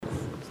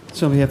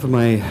So on behalf of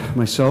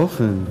myself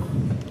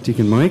and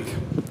Deacon Mike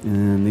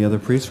and the other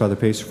priests, Father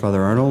Pace,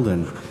 Father Arnold,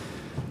 and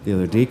the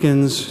other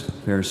deacons,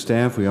 parish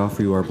staff, we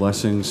offer you our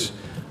blessings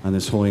on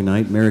this holy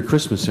night. Merry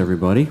Christmas,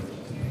 everybody.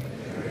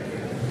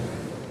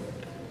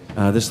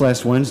 This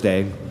last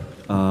Wednesday,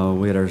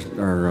 we had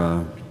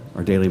our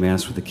daily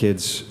Mass with the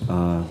kids.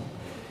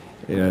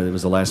 It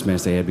was the last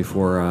Mass they had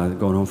before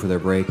going home for their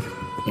break.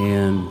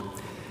 And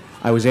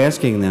I was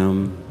asking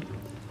them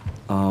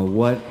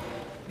what,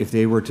 if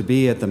they were to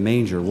be at the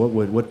manger,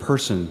 what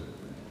person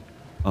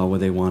would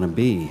they want to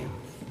be?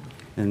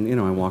 And, you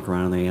know, I walk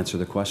around and they answer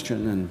the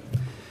question,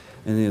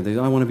 and they,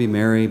 I want to be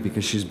Mary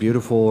because she's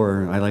beautiful,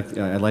 or I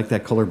like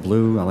that color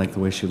blue, I like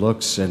the way she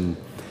looks, and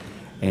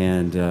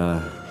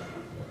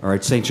all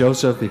right, St.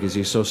 Joseph because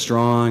he's so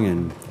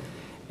strong,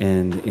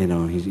 and you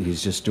know,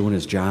 he's just doing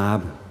his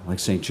job, like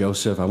St.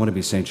 Joseph. I want to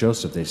be St.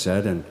 Joseph, they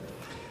said, and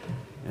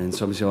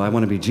somebody said, well, I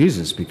want to be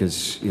Jesus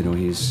because, you know,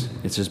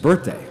 it's his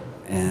birthday,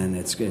 and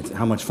it's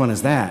how much fun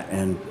is that?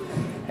 And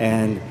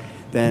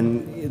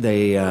then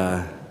they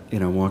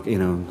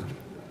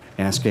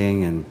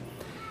asking and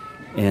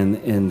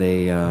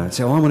they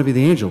say, oh, I want to be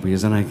the angel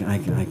because then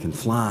I can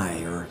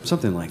fly or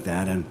something like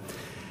that. And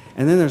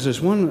then there's this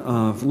one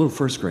little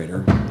first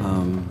grader,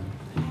 and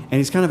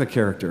he's kind of a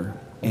character,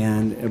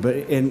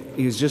 and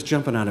he's just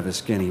jumping out of his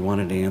skin. He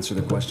wanted to answer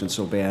the question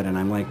so bad, and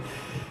I'm like,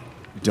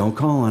 don't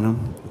call on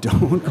him,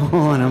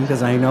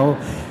 because I know.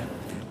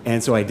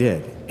 And so I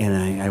did,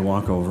 and I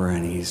walk over,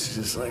 and he's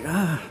just like,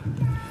 I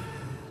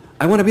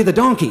want to be the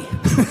donkey.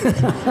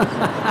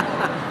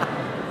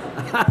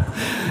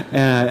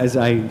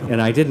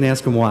 And I didn't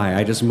ask him why.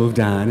 I just moved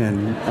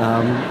on,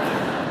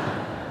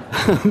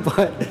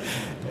 but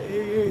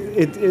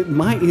it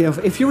might, you know,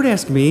 if you were to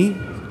ask me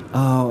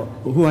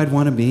who I'd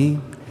want to be,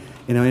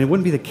 you know, and it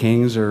wouldn't be the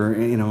kings or,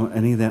 you know,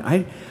 any of that.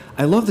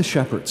 I love the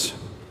shepherds,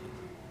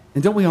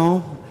 and don't we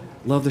all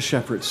love the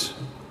shepherds?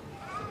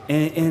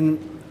 And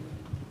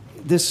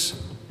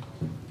this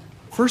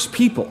first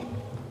people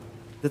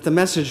that the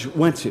message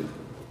went to,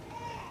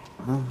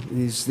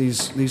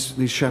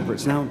 these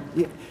shepherds. Now,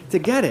 to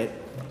get it,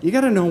 you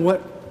got to know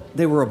what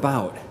they were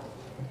about.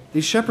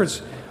 These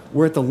shepherds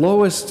were at the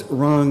lowest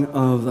rung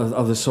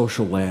of the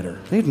social ladder.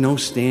 They had no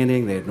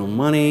standing, they had no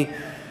money,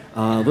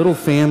 little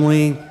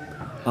family,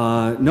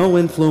 no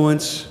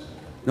influence,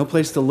 no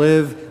place to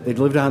live. They'd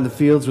lived out in the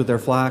fields with their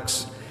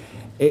flocks.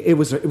 It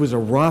was a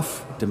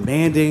rough,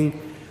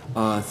 demanding,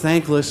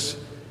 thankless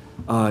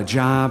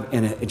job,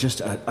 and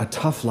just a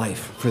tough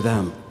life for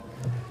them.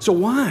 So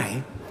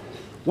why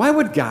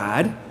would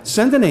God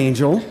send an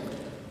angel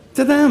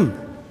to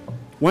them?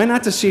 Why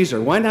not to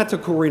Caesar? Why not to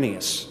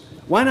Quirinius?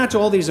 Why not to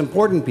all these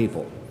important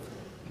people?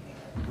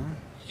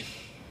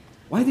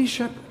 Why these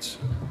shepherds?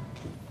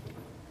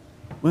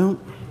 Well,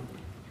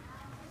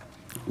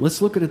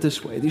 let's look at it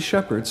this way. These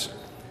shepherds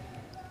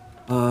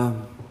that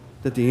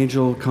the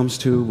angel comes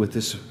to with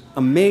this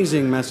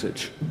amazing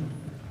message.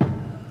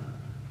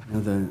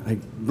 I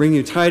bring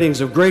you tidings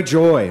of great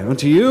joy.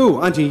 Unto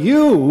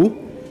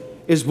you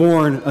is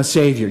born a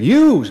Savior.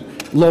 You,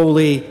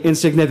 lowly,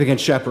 insignificant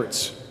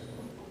shepherds.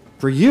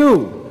 For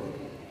you,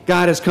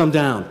 God has come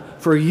down.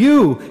 For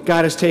you,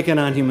 God has taken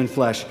on human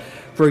flesh.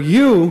 For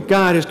you,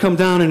 God has come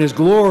down in his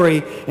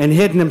glory and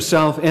hidden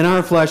himself in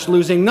our flesh,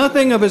 losing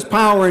nothing of his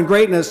power and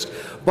greatness,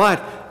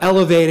 but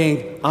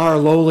elevating our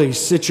lowly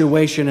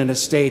situation and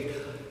estate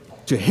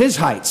to his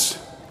heights.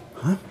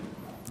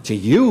 To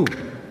you,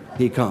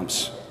 he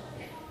comes.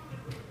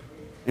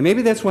 And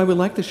maybe that's why we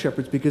like the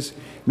shepherds, because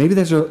maybe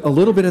there's a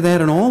little bit of that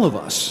in all of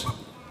us.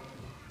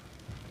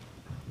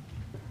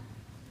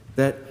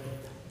 That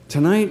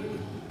tonight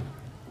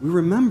we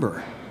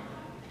remember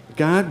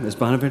God, as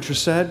Bonaventure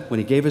said, when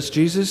he gave us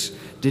Jesus,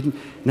 didn't,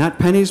 not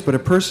pennies, but a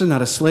person,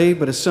 not a slave,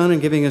 but a son.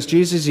 And giving us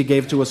Jesus, he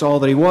gave to us all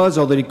that he was,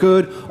 all that he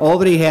could, all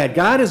that he had.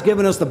 God has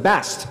given us the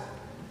best.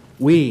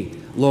 We,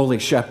 lowly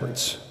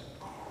shepherds,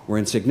 we're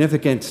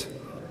insignificant.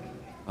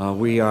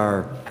 We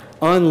are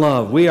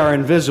unloved. We are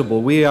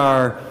invisible. We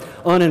are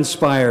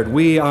uninspired.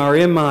 We are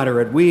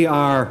immoderate. We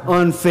are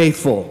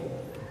unfaithful.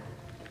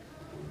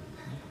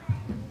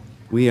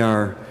 We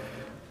are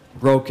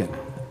broken,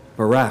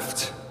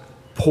 bereft,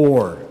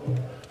 poor,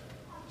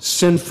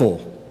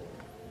 sinful.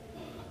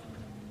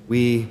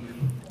 We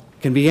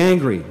can be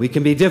angry. We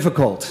can be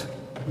difficult.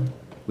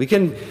 We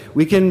can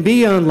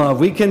be unloved.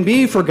 We can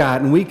be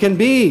forgotten. We can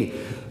be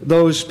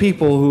those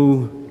people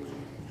who,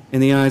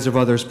 in the eyes of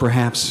others,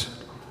 perhaps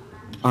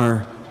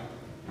are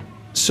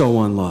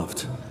so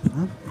unloved.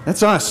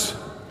 That's us.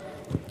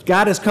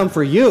 God has come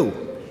for you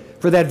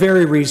for that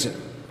very reason.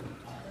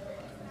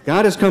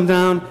 God has come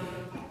down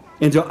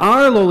into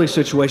our lowly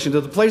situation,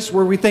 to the place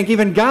where we think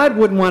even God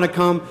wouldn't want to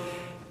come,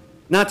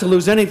 not to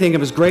lose anything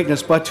of his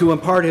greatness, but to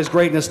impart his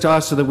greatness to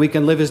us so that we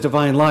can live his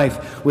divine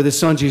life with his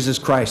Son, Jesus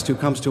Christ, who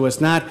comes to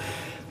us not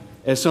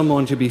as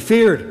someone to be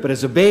feared, but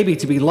as a baby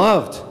to be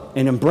loved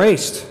and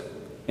embraced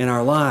in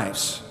our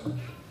lives.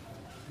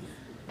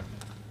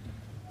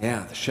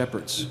 Yeah, the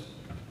shepherds.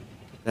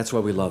 That's why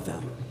we love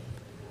them,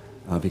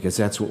 because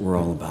that's what we're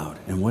all about.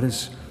 And what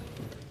is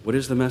What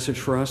is the message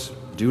for us?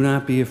 Do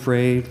not be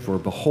afraid, for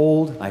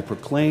behold, I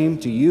proclaim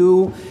to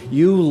you,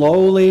 you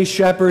lowly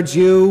shepherds,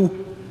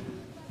 you,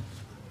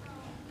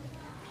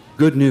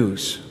 good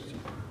news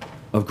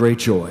of great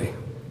joy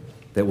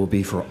that will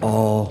be for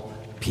all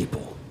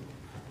people,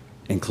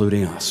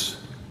 including us.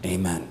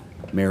 Amen.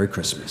 Merry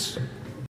Christmas.